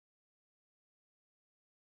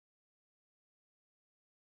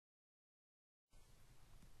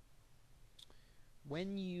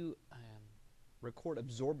when you record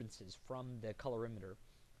absorbances from the colorimeter,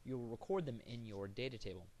 you'll record them in your data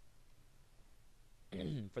table.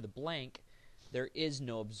 For the blank, there is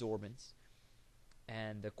no absorbance,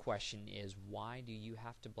 and the question is, why do you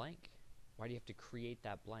have to blank? Why do you have to create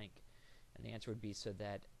that blank? And the answer would be so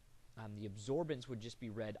that the absorbance would just be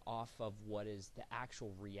read off of what is the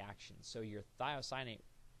actual reaction. So your thiocyanate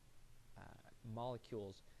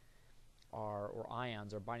molecules or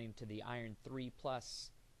ions are binding to the iron 3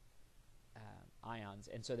 plus ions,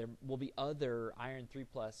 and so there will be other iron 3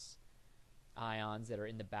 plus ions that are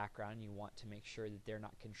in the background, and you want to make sure that they're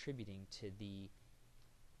not contributing to the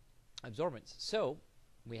absorbance. So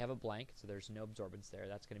we have a blank, so there's no absorbance there.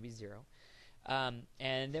 That's going to be 0.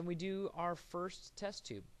 And then we do our first test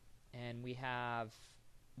tube, and we have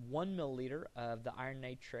 1 milliliter of the iron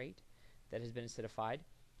nitrate that has been acidified,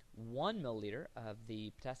 1 milliliter of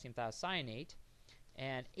the potassium thiocyanate,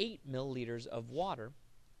 and 8 milliliters of water.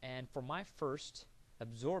 And for my first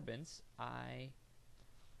absorbance, I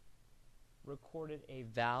recorded a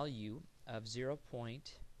value of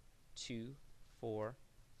 0.245.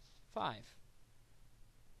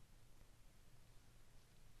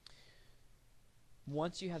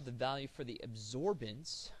 Once you have the value for the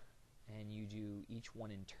absorbance, and you do each one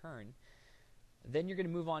in turn, then you're going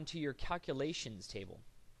to move on to your calculations table,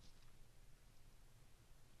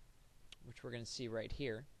 which we're going to see right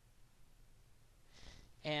here.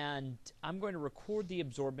 And I'm going to record the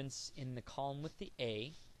absorbance in the column with the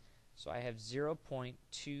A. So I have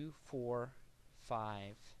 0.245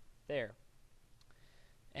 there.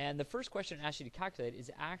 And the first question it asks you to calculate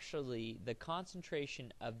is actually the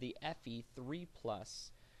concentration of the Fe3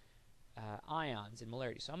 plus ions in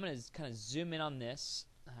molarity. So I'm going to kind of zoom in on this.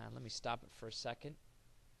 Let me stop it for a second.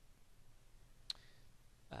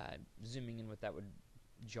 Zooming in with that would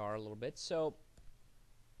jar a little bit. So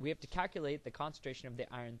we have to calculate the concentration of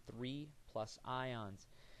the iron 3 plus ions.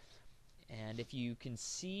 And if you can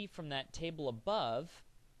see from that table above,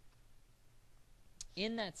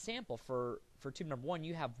 in that sample for tube number 1,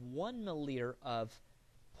 you have 1 milliliter of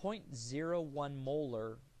 0.01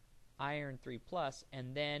 molar iron 3 plus,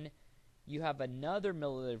 and then you have another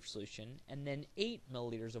milliliter of solution, and then 8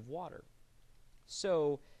 milliliters of water.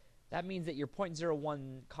 So that means that your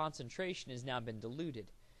 0.01 concentration has now been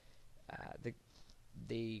diluted.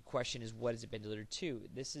 The question is, what has it been diluted to?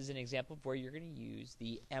 This is an example of where you're going to use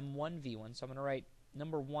the M1V1. So I'm going to write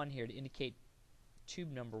number 1 here to indicate tube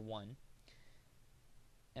number 1.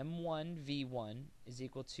 M1V1 is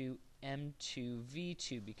equal to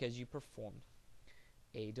M2V2 because you performed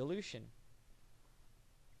a dilution.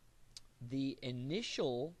 The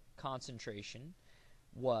initial concentration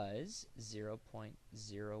was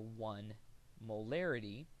 0.01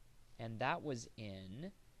 molarity, and that was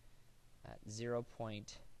in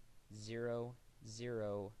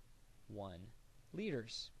 0.001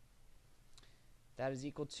 liters. That is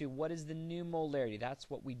equal to, what is the new molarity? That's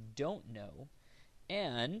what we don't know.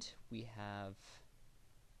 And we have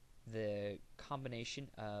the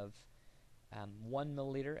combination of 1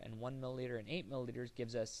 milliliter and 1 milliliter and 8 milliliters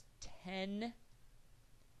gives us 10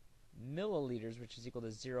 milliliters, which is equal to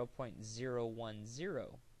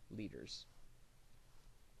 0.010 liters.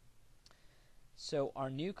 So our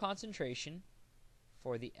new concentration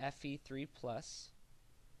for the Fe3 plus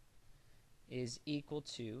is equal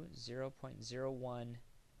to 0.01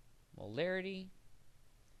 molarity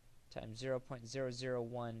times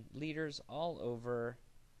 0.001 liters all over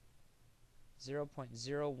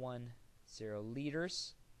 0.010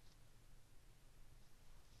 liters.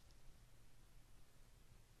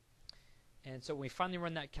 And so when we finally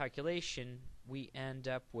run that calculation, we end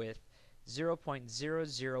up with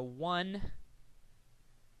 0.001,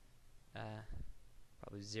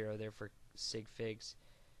 probably 0 there for sig figs,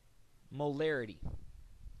 molarity,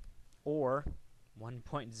 or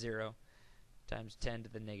 1.0 times 10 to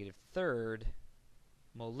the negative third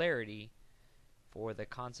molarity for the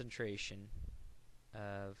concentration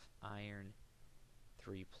of iron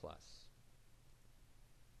 3 plus.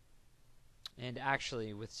 And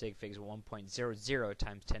actually with sig figs 1.00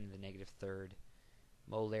 times 10 to the negative third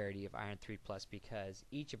molarity of iron 3 plus, because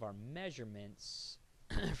each of our measurements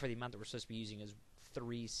for the amount that we're supposed to be using is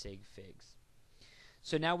 3 sig figs.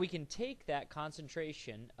 So now we can take that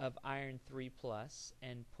concentration of iron 3 plus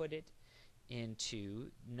and put it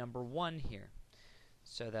into number 1 here.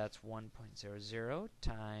 So that's 1.00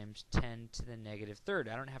 times 10 to the negative third.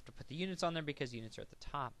 I don't have to put the units on there because the units are at the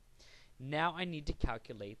top. Now I need to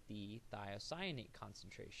calculate the thiocyanate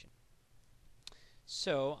concentration.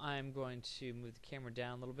 So I'm going to move the camera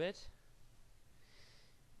down a little bit,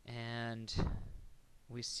 and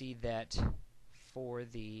we see that for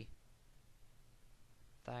the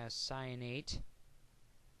thiocyanate.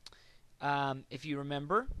 If you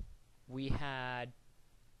remember, we had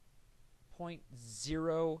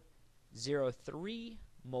 0.003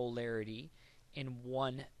 molarity in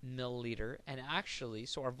 1 milliliter, and actually,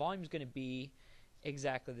 so our volume is going to be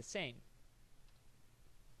exactly the same.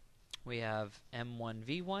 We have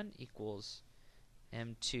M1V1 equals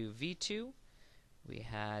M2V2. We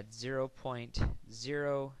had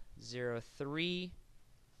 0.003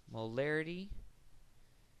 molarity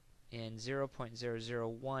in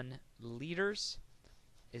 0.001 liters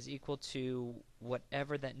is equal to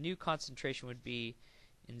whatever that new concentration would be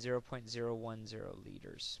in 0.010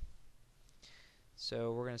 liters.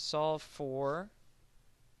 So we're going to solve for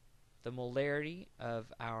the molarity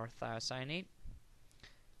of our thiocyanate.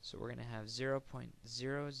 So we're going to have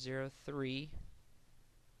 0.003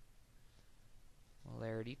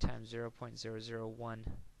 molarity times 0.001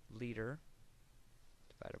 liter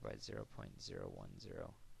divided by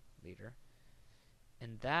 0.010 liter.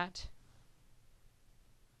 And that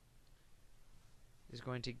is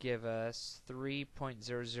going to give us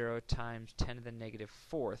 3.00 times 10 to the negative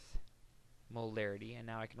 4th molarity. And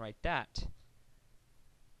now I can write that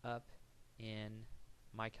up in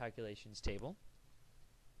my calculations table.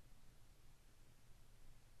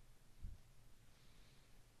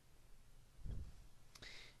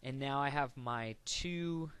 And now I have my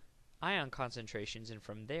 2 ion concentrations, and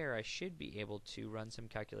from there I should be able to run some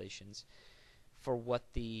calculations for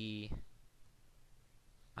what the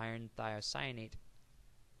iron thiocyanate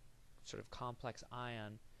sort of complex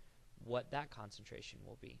ion, what that concentration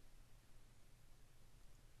will be.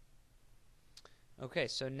 Okay,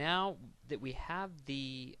 so now that we have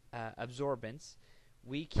the absorbance,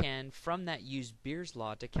 we can from that use Beer's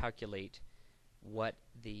law to calculate what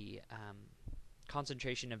the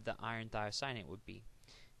concentration of the iron thiocyanate would be.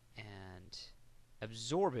 And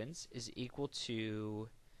absorbance is equal to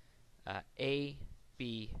A,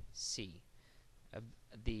 B, C.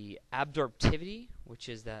 The absorptivity, which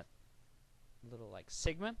is that little like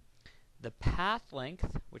sigma, the path length,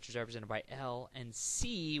 which is represented by L, and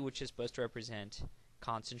C, which is supposed to represent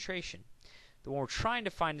concentration. The one we're trying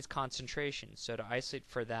to find is concentration. So to isolate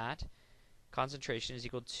for that, concentration is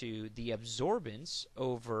equal to the absorbance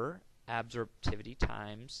over absorptivity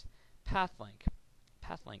times path length.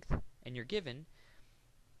 And you're given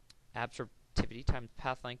absorptivity times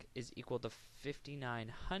path length is equal to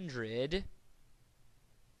 5,900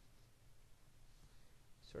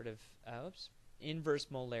 sort of inverse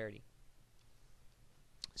molarity.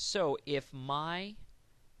 So if my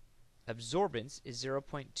absorbance is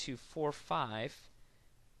 0.245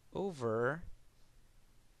 over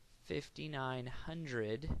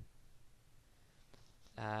 5,900,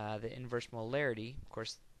 the inverse molarity, of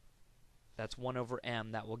course, that's 1 over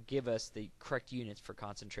m. That will give us the correct units for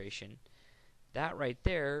concentration. That right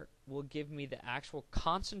there will give me the actual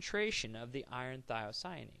concentration of the iron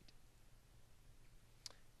thiocyanate,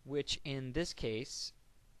 which in this case,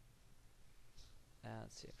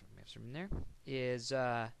 let's see if I can have some in there, is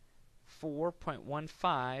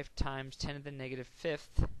 4.15 times 10 to the negative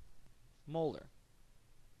 5th molar.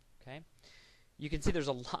 Okay, you can see there's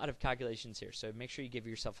a lot of calculations here, so make sure you give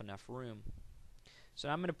yourself enough room. So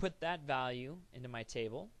now I'm going to put that value into my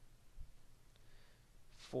table.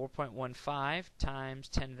 4.15 times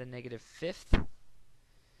 10 to the negative 5th.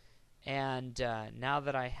 And now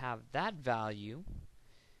that I have that value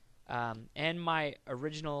and my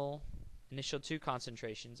initial 2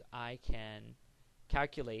 concentrations, I can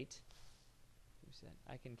calculate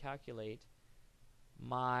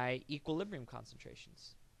my equilibrium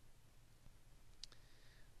concentrations.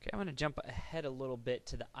 Okay, I'm going to jump ahead a little bit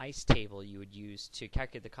to the ICE table you would use to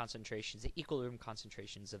calculate the concentrations, the equilibrium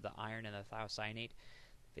concentrations of the iron and the thiocyanate.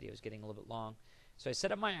 The video is getting a little bit long. So I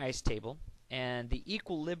set up my ICE table, and the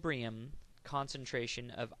equilibrium concentration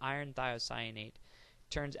of iron thiocyanate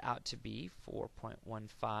turns out to be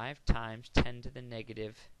 4.15 times 10 to the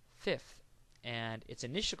negative 5th. And its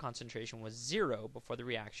initial concentration was 0 before the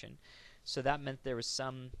reaction. So that meant there was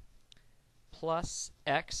some plus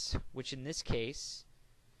x, which in this case,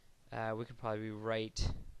 we could probably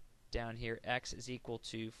write down here, x is equal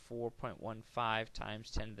to 4.15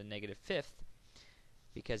 times 10 to the negative 5th,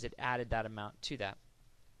 because it added that amount to that.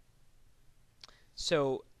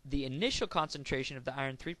 So the initial concentration of the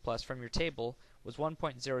iron 3 plus from your table was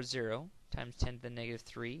 1.00 times 10 to the negative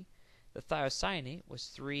 3. The thiocyanate was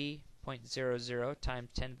 3.00 times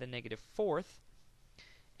 10 to the negative 4th.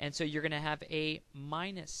 And so you're going to have a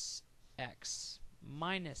minus x.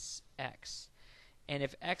 And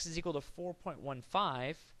if x is equal to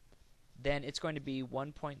 4.15, then it's going to be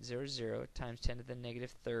 1.00 times 10 to the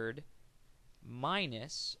negative 3rd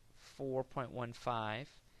minus 4.15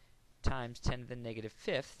 times 10 to the negative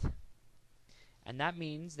fifth, and that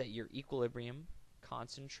means that your equilibrium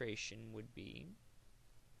concentration would be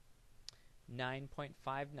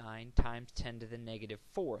 9.59 times 10 to the negative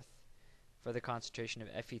fourth for the concentration of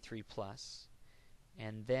Fe3+.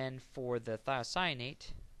 And then for the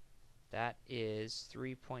thiocyanate, that is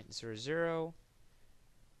 3.00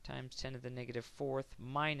 times 10 to the negative fourth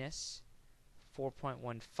minus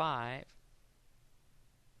 4.15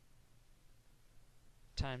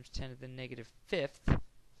 times 10 to the negative fifth,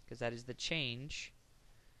 because that is the change.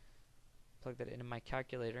 Plug that into my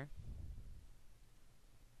calculator.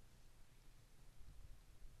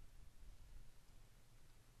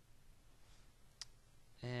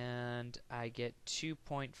 And I get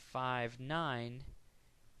 2.59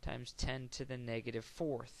 times 10 to the negative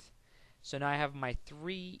fourth. So now I have my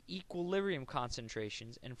three equilibrium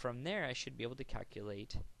concentrations, and from there I should be able to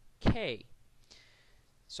calculate K.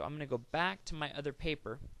 So I'm going to go back to my other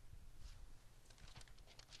paper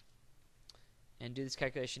and do this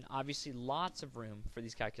calculation. Obviously lots of room for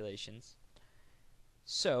these calculations.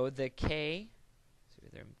 So the K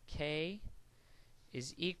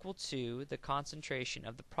is equal to the concentration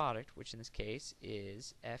of the product, which in this case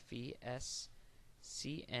is FeSCN2+.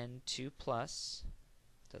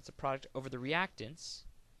 That's the product over the reactants,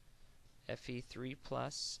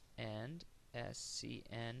 Fe3+ and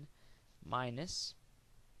SCN minus.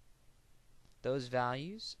 Those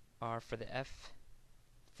values are for the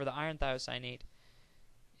iron thiocyanate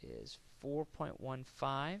is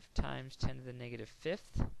 4.15 times 10 to the negative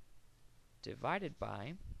fifth divided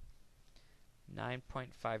by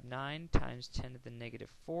 9.59 times 10 to the negative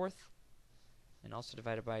fourth, and also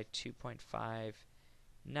divided by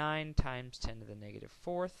 2.59 times 10 to the negative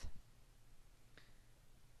fourth,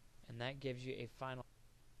 and that gives you a final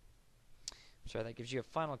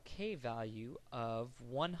K value of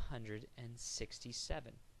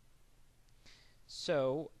 167.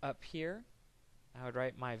 So up here I would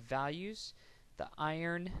write my values. The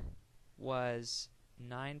iron was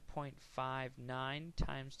 9.59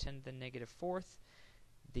 times 10 to the negative fourth.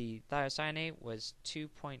 The thiocyanate was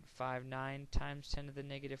 2.59 times 10 to the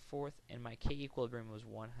negative fourth, and my K equilibrium was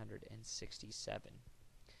 167.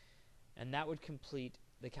 And that would complete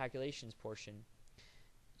the calculations portion.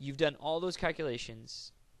 You've done all those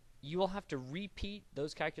calculations. You will have to repeat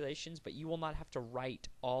those calculations, but you will not have to write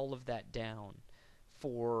all of that down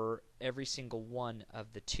for every single one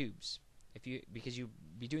of the tubes. Because you'll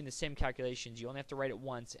be doing the same calculations, you only have to write it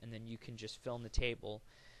once, and then you can just fill in the table.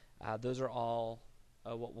 Those are all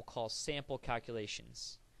what we'll call sample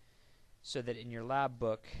calculations, so that in your lab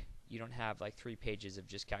book you don't have like 3 pages of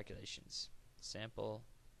just calculations. Sample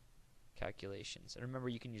calculations. And remember,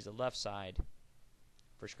 you can use the left side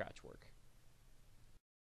for scratch work.